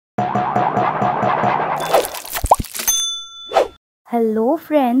Hello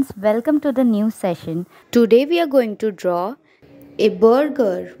friends, welcome to the new session. Today we are going to draw a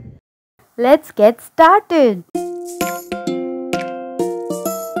burger. Let's get started.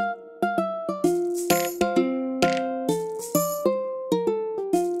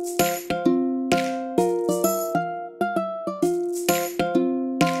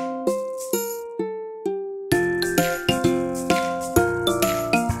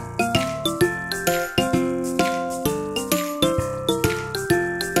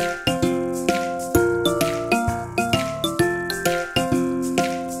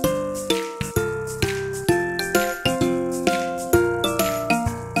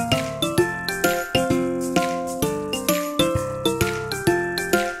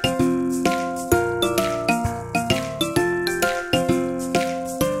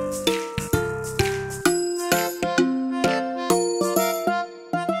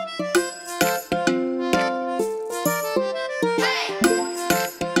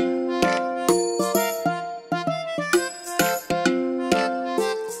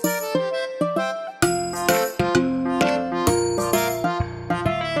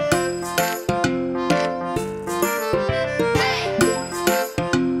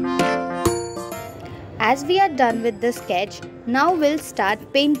 As we are done with the sketch, now we'll start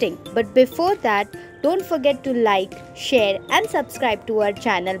painting. But before that, don't forget to like, share and subscribe to our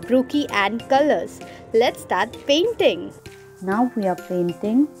channel Brookie and Colors. Let's start painting. Now we are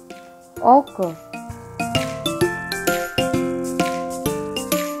painting ochre.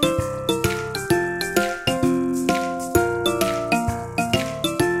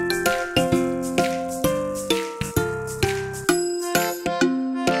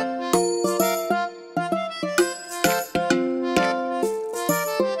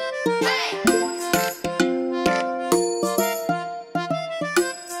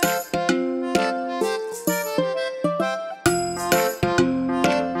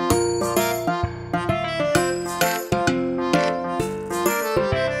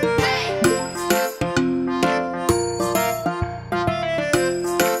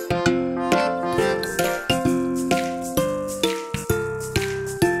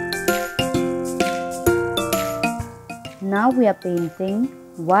 Now we are painting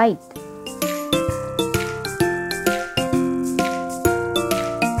white.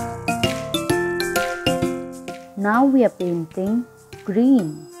 Now we are painting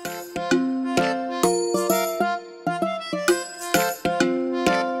green.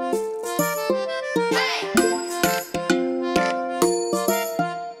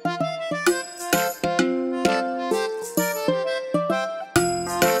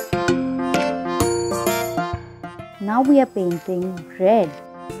 Now we are painting red.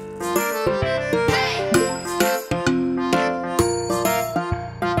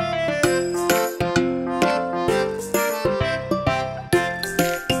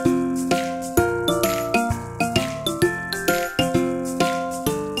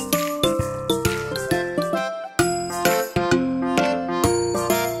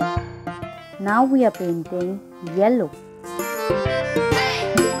 Now we are painting yellow.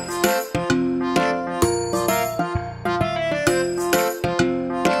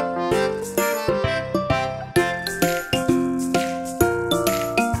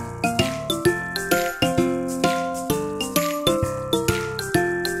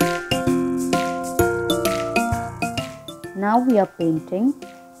 Now we are painting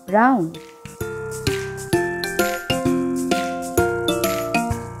brown.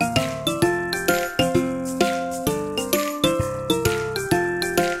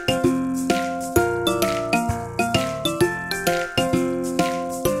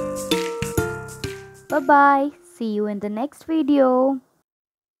 Bye bye. See you in the next video.